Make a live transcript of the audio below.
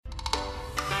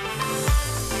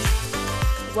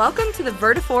Welcome to the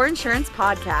Vertifor Insurance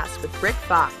Podcast with Rick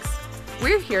Fox.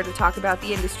 We're here to talk about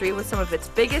the industry with some of its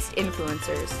biggest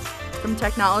influencers. From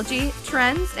technology,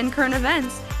 trends, and current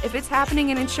events, if it's happening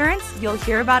in insurance, you'll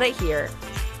hear about it here.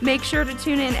 Make sure to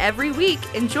tune in every week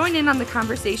and join in on the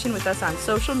conversation with us on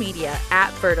social media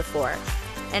at Vertifor.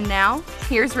 And now,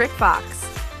 here's Rick Fox.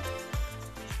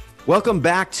 Welcome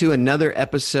back to another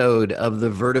episode of the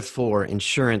Vertifor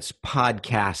Insurance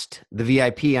Podcast. The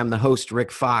VIP, I'm the host,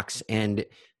 Rick Fox, and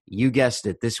you guessed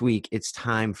it, this week it's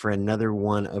time for another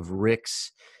one of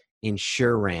Rick's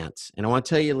Insure Rants. And I want to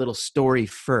tell you a little story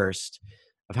first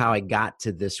of how I got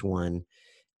to this one,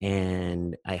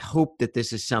 and I hope that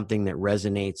this is something that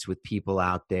resonates with people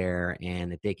out there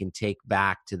and that they can take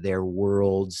back to their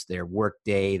worlds, their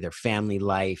workday, their family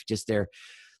life, just their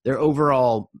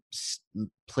overall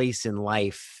place in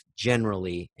life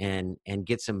generally, and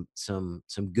get some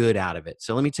good out of it.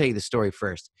 So let me tell you the story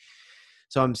first.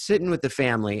 So I'm sitting with the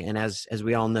family, and as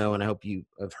we all know, and I hope you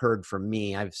have heard from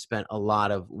me, I've spent a lot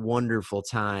of wonderful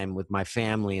time with my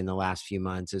family in the last few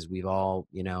months as we've all,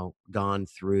 gone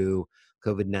through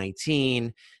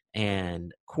COVID-19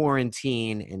 and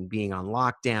quarantine and being on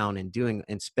lockdown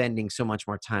and spending so much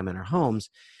more time in our homes.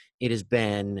 It has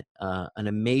been an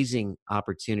amazing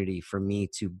opportunity for me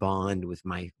to bond with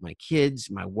my kids,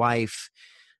 my wife.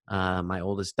 My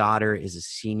oldest daughter is a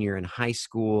senior in high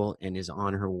school and is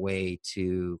on her way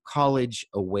to college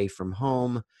away from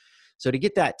home. So to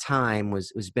get that time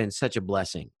was been such a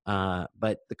blessing.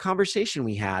 But the conversation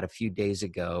we had a few days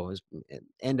ago, was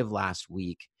end of last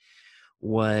week,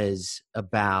 was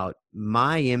about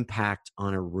my impact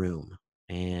on a room.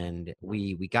 And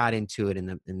we got into it,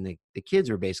 and the kids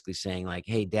were basically saying like,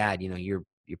 "Hey, Dad, you're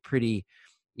pretty,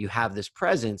 you have this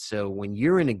presence. So when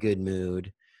you're in a good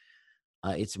mood,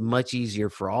 it's much easier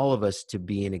for all of us to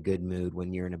be in a good mood.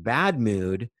 When you're in a bad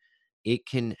mood, it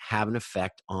can have an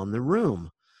effect on the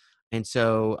room." And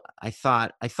so I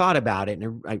thought about it,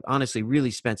 and I honestly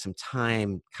really spent some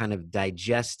time kind of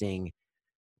digesting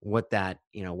what that,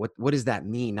 what does that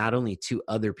mean, not only to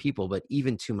other people, but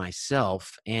even to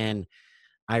myself. And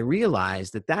I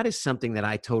realized that is something that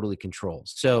I totally control.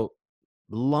 So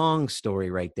long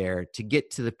story right there to get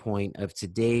to the point of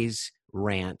today's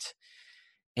rant.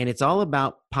 And it's all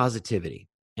about positivity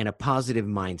and a positive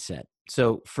mindset.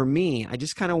 So for me, I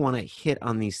just kind of want to hit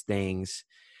on these things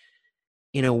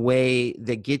in a way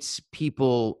that gets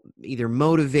people either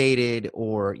motivated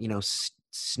or,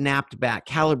 snapped back,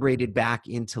 calibrated back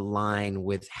into line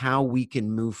with how we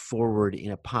can move forward in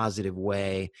a positive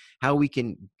way, how we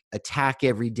can attack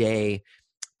every day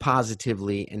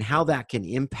positively, and how that can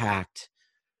impact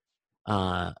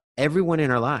everyone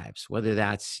in our lives, whether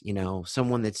that's,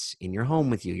 someone that's in your home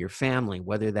with you, your family,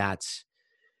 whether that's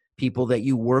people that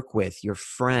you work with, your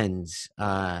friends,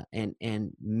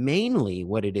 and mainly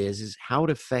what it is how it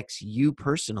affects you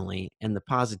personally and the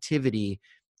positivity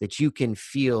that you can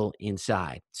feel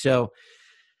inside. So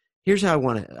here's what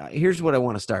I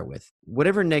want to start with.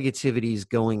 Whatever negativity is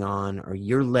going on or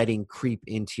you're letting creep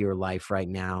into your life right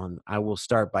now, and I will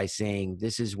start by saying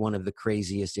this is one of the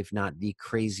craziest, if not the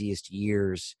craziest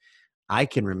years I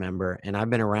can remember, and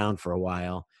I've been around for a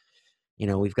while.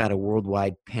 We've got a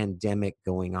worldwide pandemic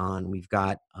going on. We've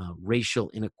got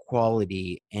racial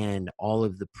inequality and all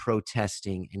of the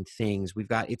protesting and things.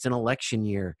 It's an election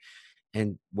year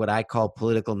and what I call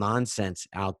political nonsense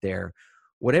out there.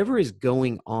 Whatever is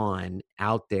going on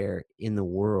out there in the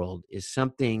world is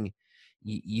something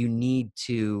you need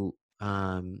to,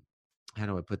 how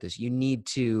do I put this? You need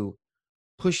to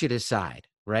push it aside,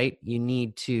 right? You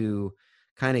need to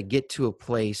kind of get to a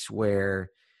place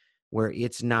where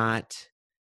it's not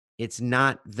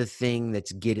the thing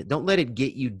don't let it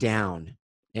get you down.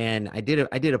 And I did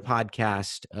a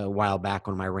podcast a while back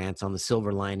on my rants on the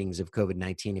silver linings of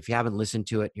COVID-19. If you haven't listened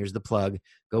to it, here's the plug.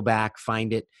 Go back,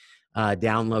 find it,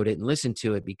 download it, and listen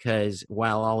to it, because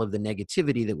while all of the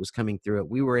negativity that was coming through it,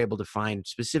 we were able to find,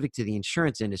 specific to the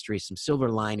insurance industry, some silver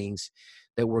linings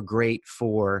that were great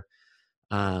for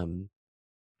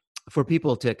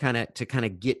people to kind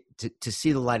of get to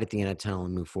see the light at the end of the tunnel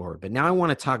and move forward. But now I want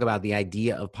to talk about the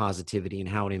idea of positivity and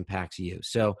how it impacts you.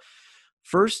 So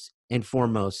first and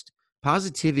foremost,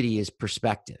 positivity is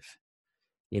perspective.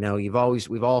 We've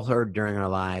all heard during our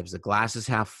lives, the glass is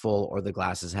half full or the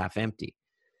glass is half empty.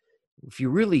 If you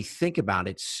really think about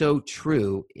it, so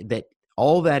true that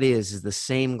all that is the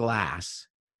same glass,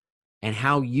 and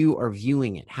how you are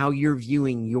viewing it, how you're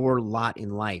viewing your lot in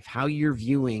life, how you're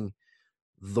viewing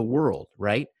the world,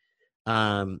 right?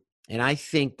 And I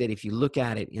think that if you look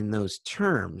at it in those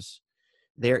terms,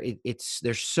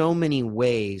 there's so many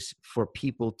ways for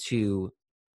people to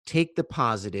take the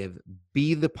positive,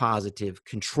 be the positive,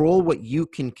 control what you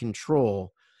can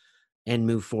control, and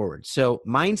move forward. So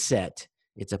mindset,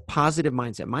 it's a positive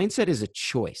mindset. Mindset is a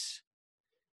choice.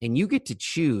 And you get to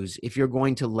choose if you're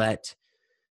going to let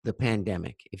the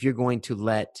pandemic, if you're going to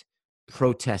let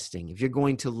protesting, if you're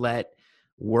going to let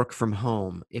work from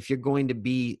home, if you're going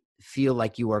to feel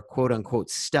like you are quote unquote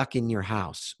stuck in your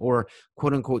house or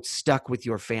quote unquote stuck with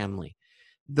your family.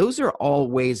 Those are all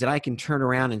ways that I can turn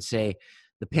around and say,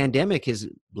 the pandemic has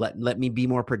let me be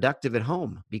more productive at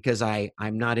home because I'm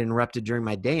not interrupted during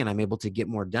my day and I'm able to get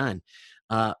more done.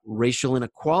 Racial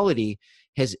inequality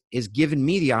has given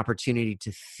me the opportunity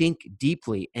to think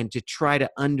deeply and to try to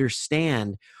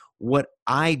understand what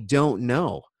I don't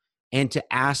know and to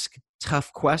ask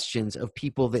tough questions of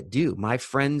people that do. My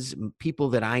friends, people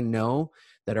that I know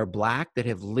that are Black, that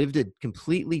have lived a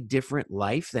completely different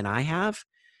life than I have,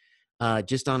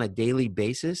 just on a daily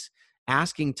basis,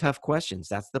 asking tough questions.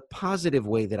 That's the positive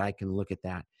way that I can look at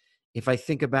that. If I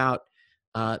think about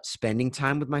spending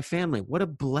time with my family, what a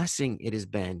blessing it has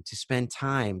been to spend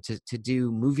time to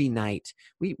do movie night.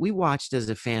 We watched as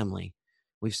a family.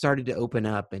 We've started to open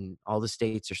up and all the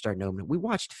states are starting to open up. We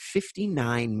watched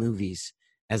 59 movies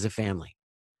as a family.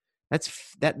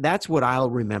 That's what I'll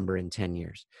remember in 10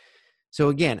 years. So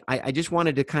again, I just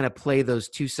wanted to kind of play those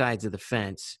two sides of the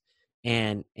fence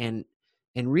and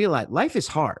realize life is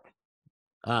hard.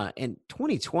 And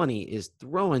 2020 is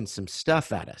throwing some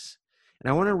stuff at us. And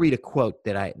I want to read a quote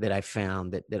that I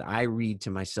found that I read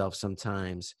to myself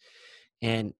sometimes.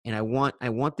 And I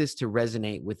want this to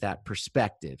resonate with that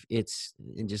perspective.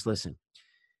 And just listen.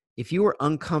 If you are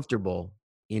uncomfortable,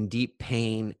 in deep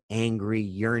pain, angry,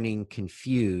 yearning,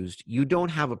 confused, you don't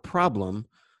have a problem,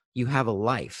 you have a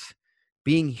life.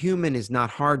 Being human is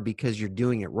not hard because you're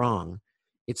doing it wrong.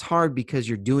 It's hard because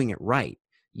you're doing it right.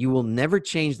 You will never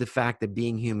change the fact that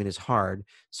being human is hard,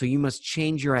 so you must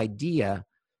change your idea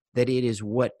that it is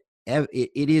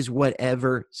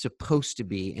whatever supposed to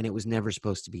be, and it was never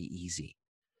supposed to be easy.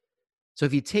 So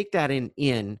if you take that in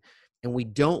and we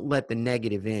don't let the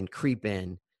negative creep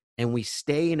in, and we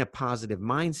stay in a positive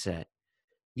mindset,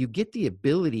 you get the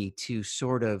ability to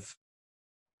sort of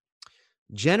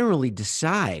generally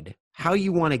decide how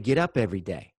you want to get up every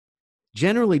day,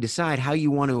 generally decide how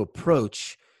you want to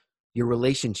approach your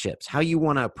relationships, how you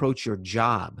want to approach your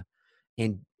job,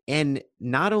 and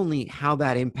not only how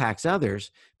that impacts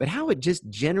others, but how it just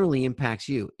generally impacts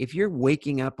you. If you're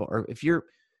waking up or if you're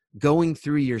going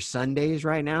through your Sundays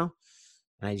right now,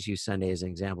 and I just use Sunday as an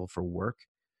example for work,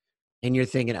 and you're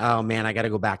thinking, oh man, I got to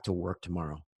go back to work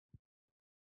tomorrow.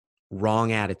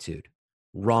 Wrong attitude,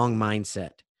 wrong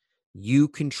mindset. You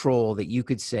control that. You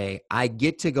could say, I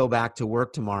get to go back to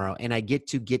work tomorrow and I get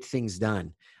to get things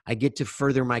done. I get to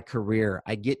further my career.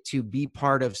 I get to be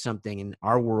part of something in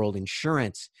our world,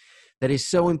 insurance, that is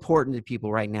so important to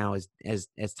people right now as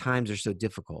times are so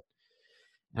difficult.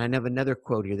 And I have another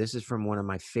quote here. This is from one of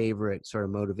my favorite sort of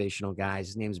motivational guys.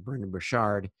 His name is Brendon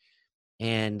Burchard.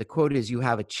 And the quote is, you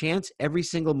have a chance every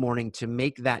single morning to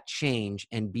make that change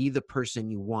and be the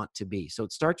person you want to be. So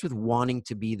it starts with wanting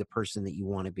to be the person that you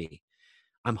want to be.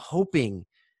 I'm hoping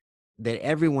that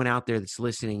everyone out there that's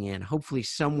listening in, hopefully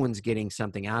someone's getting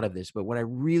something out of this. But what I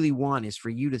really want is for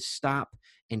you to stop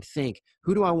and think,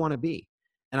 who do I want to be?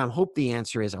 And I hope the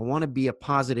answer is, I want to be a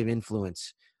positive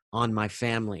influence on my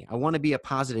family. I want to be a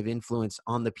positive influence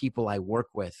on the people I work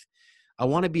with. I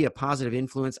want to be a positive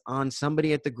influence on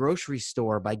somebody at the grocery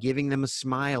store by giving them a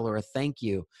smile or a thank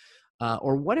you,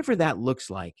 or whatever that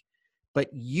looks like. But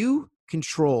you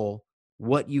control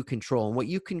what you control, and what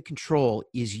you can control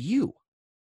is you.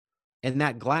 And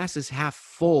that glass is half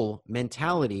full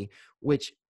mentality,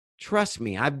 which, trust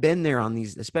me, I've been there on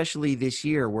these, especially this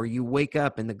year, where you wake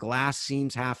up and the glass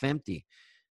seems half empty.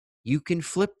 You can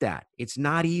flip that. It's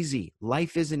not easy.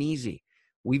 Life isn't easy.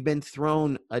 We've been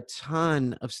thrown a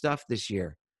ton of stuff this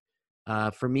year.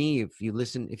 For me,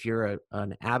 if you're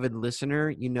an avid listener,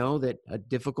 you know that a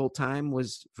difficult time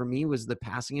for me was the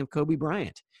passing of Kobe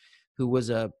Bryant, who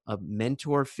was a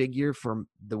mentor figure for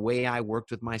the way I worked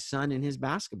with my son in his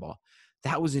basketball.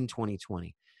 That was in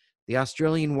 2020. The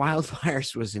Australian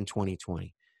wildfires was in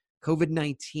 2020.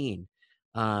 COVID-19,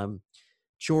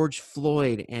 George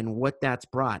Floyd and what that's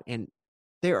brought. And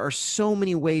there are so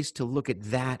many ways to look at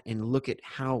that and look at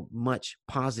how much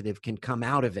positive can come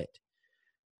out of it.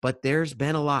 But there's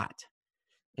been a lot.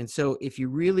 And so if you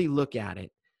really look at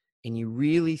it and you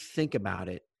really think about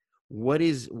it,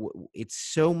 it's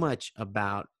so much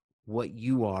about what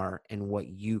you are and what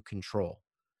you control.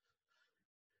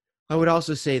 I would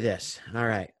also say this. All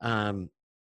right.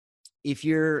 if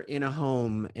you're in a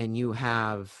home and you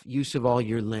have use of all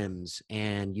your limbs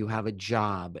and you have a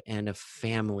job and a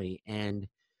family and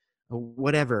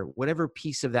whatever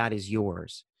piece of that is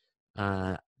yours,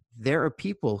 uh, there are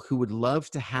people who would love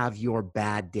to have your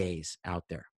bad days out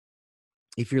there.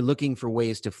 If you're looking for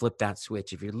ways to flip that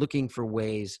switch, if you're looking for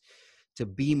ways to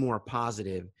be more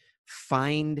positive,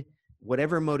 find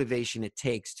whatever motivation it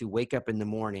takes to wake up in the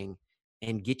morning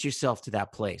and get yourself to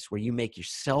that place where you make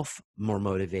yourself more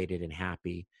motivated and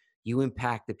happy. You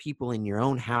impact the people in your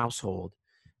own household,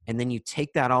 and then you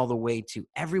take that all the way to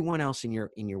everyone else in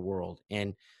your world.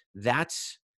 And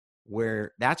that's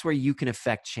that's where you can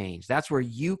affect change. That's where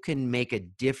you can make a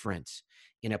difference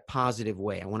in a positive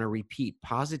way. I want to repeat,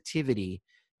 positivity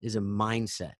is a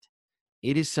mindset.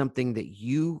 It is something that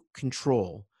you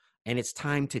control, and it's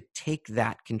time to take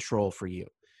that control for you.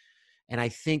 And I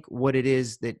think what it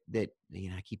is that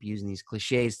I keep using these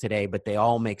cliches today, but they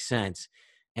all make sense.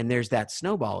 And there's that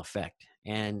snowball effect.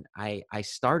 And I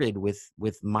started with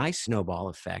my snowball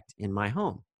effect in my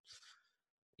home.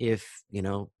 If,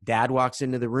 dad walks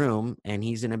into the room and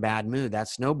he's in a bad mood, that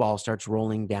snowball starts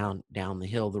rolling down the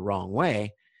hill the wrong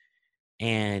way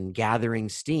and gathering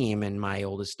steam, and my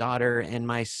oldest daughter and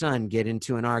my son get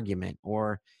into an argument,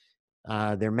 or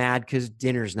they're mad because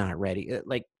dinner's not ready.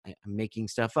 Like, I'm making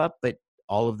stuff up, but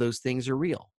all of those things are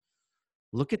real.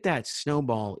 Look at that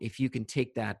snowball if you can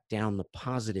take that down the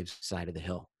positive side of the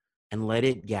hill and let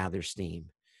it gather steam,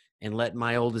 and let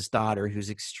my oldest daughter, who's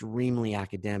extremely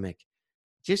academic,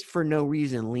 just for no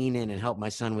reason, lean in and help my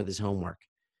son with his homework.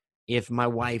 If my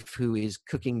wife, who is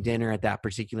cooking dinner at that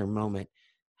particular moment,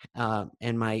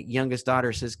 and my youngest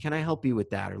daughter says, "Can I help you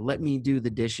with that?" or "Let me do the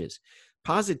dishes."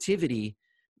 Positivity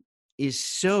is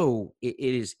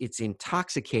it's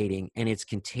intoxicating and it's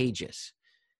contagious.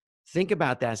 Think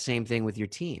about that same thing with your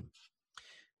team.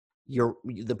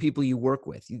 The people you work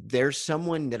with. There's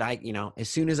someone that as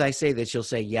soon as I say this, you'll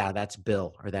say, "Yeah, that's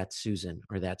Bill," or "That's Susan,"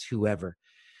 or "That's whoever."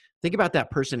 Think about that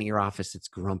person in your office that's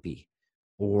grumpy,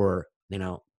 or,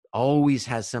 always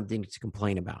has something to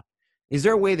complain about. Is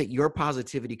there a way that your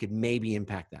positivity could maybe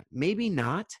impact that? Maybe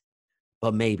not,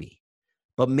 but maybe.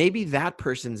 But maybe that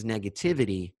person's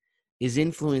negativity is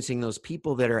influencing those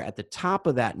people that are at the top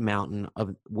of that mountain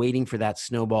of waiting for that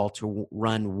snowball to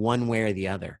run one way or the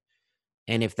other.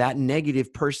 And if that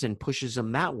negative person pushes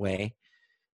them that way,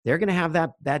 they're going to have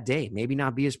that day, maybe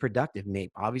not be as productive,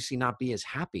 maybe obviously not be as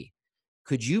happy.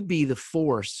 Could you be the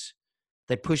force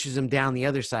that pushes them down the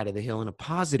other side of the hill in a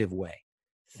positive way?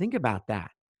 Think about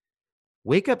that.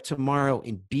 Wake up tomorrow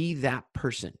and be that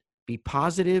person. Be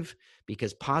positive,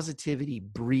 because positivity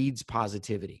breeds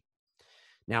positivity.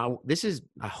 Now,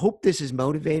 I hope this is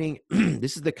motivating.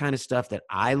 This is the kind of stuff that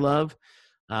I love.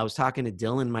 I was talking to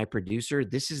Dylan, my producer.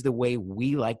 This is the way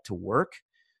we like to work,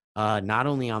 not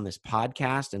only on this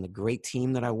podcast and the great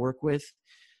team that I work with,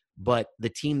 but the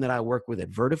team that I work with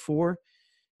at Vertafore.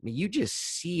 I mean, you just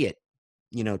see it,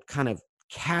 kind of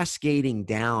cascading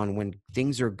down when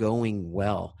things are going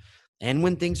well and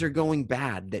when things are going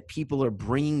bad, that people are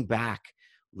bringing back,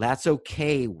 "That's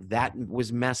okay. That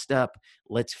was messed up.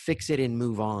 Let's fix it and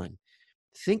move on."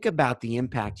 Think about the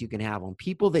impact you can have on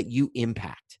people that you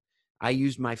impact. I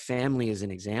used my family as an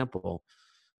example,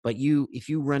 but if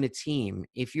you run a team,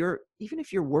 even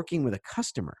if you're working with a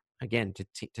customer, again,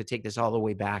 to take this all the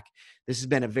way back, this has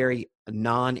been a very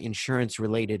non-insurance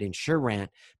related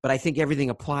rant, but I think everything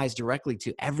applies directly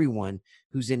to everyone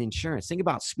who's in insurance. Think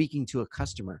about speaking to a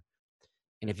customer.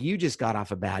 And if you just got off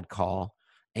a bad call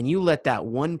and you let that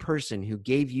one person who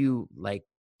gave you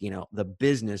the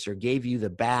business, or gave you the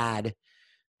bad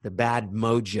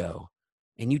mojo,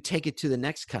 and you take it to the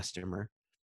next customer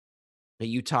that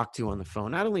you talk to on the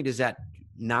phone, not only does that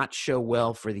not show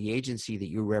well for the agency that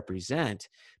you represent,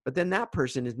 but then that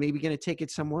person is maybe going to take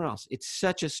it somewhere else. It's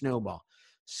such a snowball,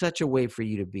 such a way for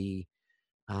you to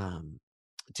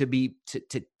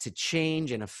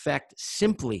change and affect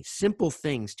simple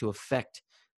things, to affect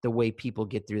the way people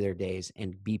get through their days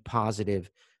and be positive,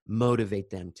 motivate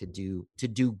them to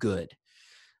do good.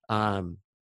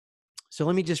 So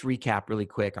let me just recap really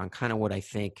quick on kind of what I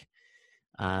think,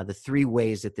 the 3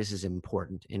 ways that this is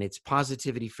important. And it's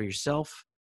positivity for yourself,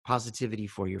 positivity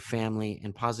for your family,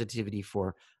 and positivity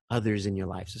for others in your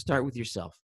life. So start with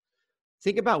yourself.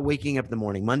 Think about waking up in the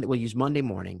morning. We'll use Monday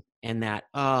morning, and that,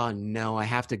 "Oh no, I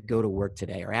have to go to work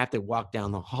today," or "I have to walk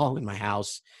down the hall in my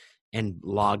house and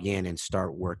log in and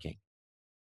start working."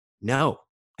 No,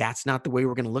 that's not the way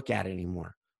we're going to look at it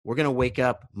anymore. We're going to wake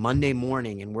up Monday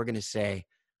morning and we're going to say,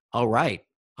 "All right,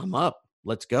 I'm up.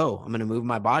 Let's go. I'm going to move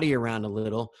my body around a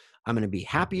little. I'm going to be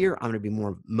happier. I'm going to be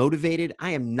more motivated.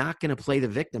 I am not going to play the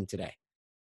victim today."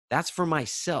 That's for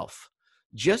myself.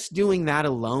 Just doing that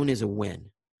alone is a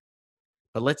win.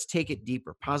 But let's take it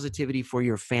deeper. Positivity for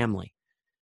your family.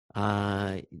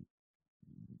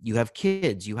 You have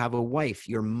kids, you have a wife,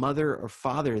 your mother or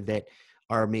father that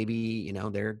are maybe,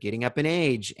 they're getting up in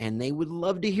age and they would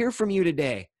love to hear from you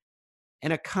today.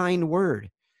 And a kind word.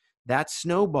 That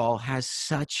snowball has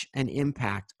such an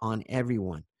impact on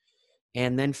everyone.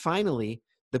 And then finally,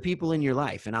 the people in your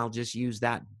life, and I'll just use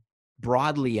that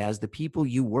broadly as the people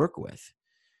you work with.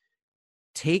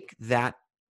 Take that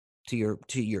to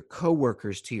your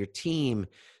coworkers, to your team,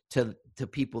 to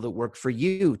people that work for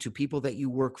you, to people that you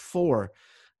work for,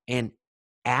 and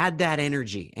add that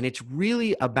energy. And it's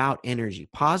really about energy,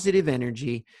 positive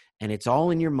energy, and it's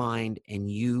all in your mind and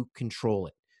you control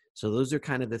it. So those are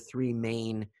kind of the three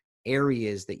main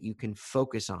areas that you can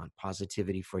focus on: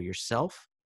 positivity for yourself,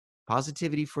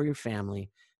 positivity for your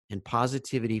family, and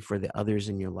positivity for the others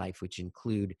in your life, which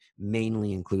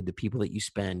mainly include the people that you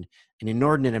spend an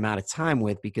inordinate amount of time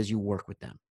with because you work with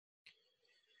them.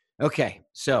 Okay,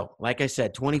 so like I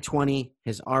said, 2020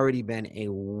 has already been a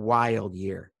wild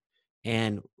year,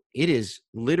 and it is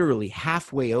literally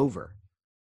halfway over.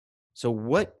 So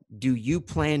what do you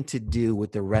plan to do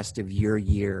with the rest of your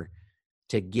year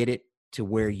to get it to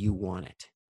where you want it?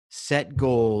 Set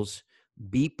goals,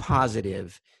 be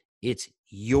positive. It's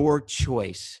your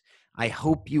choice. I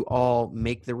hope you all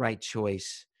make the right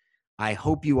choice. I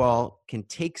hope you all can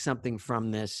take something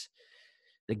from this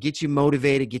that gets you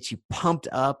motivated, gets you pumped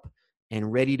up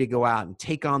and ready to go out and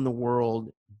take on the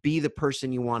world, be the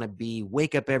person you want to be,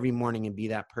 wake up every morning and be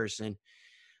that person.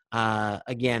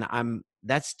 Again,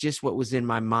 that's just what was in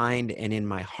my mind and in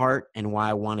my heart and why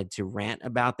I wanted to rant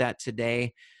about that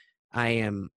today. I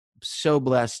am so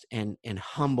blessed and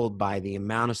humbled by the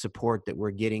amount of support that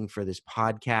we're getting for this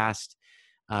podcast.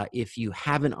 If you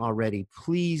haven't already,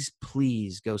 please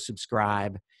go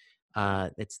subscribe.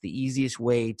 That's the easiest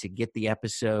way to get the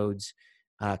episodes.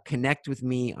 Connect with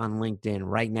me on LinkedIn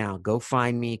right now. Go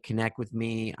find me, connect with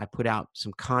me. I put out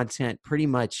some content pretty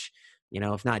much,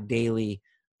 if not daily,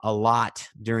 a lot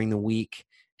during the week.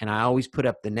 And I always put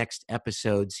up the next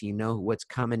episode so you know what's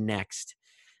coming next.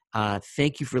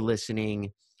 Thank you for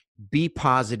listening. Be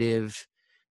positive.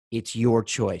 It's your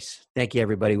choice. Thank you,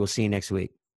 everybody. We'll see you next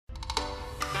week.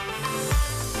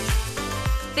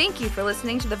 Thank you for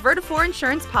listening to the Vertafore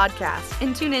Insurance Podcast,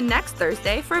 and tune in next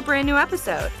Thursday for a brand new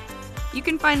episode. You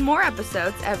can find more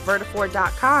episodes at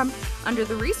vertafore.com under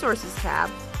the Resources tab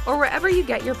or wherever you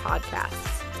get your podcasts.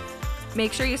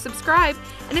 Make sure you subscribe,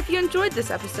 and if you enjoyed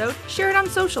this episode, share it on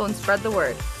social and spread the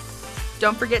word.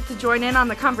 Don't forget to join in on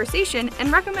the conversation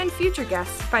and recommend future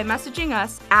guests by messaging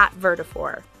us at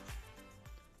Vertafore.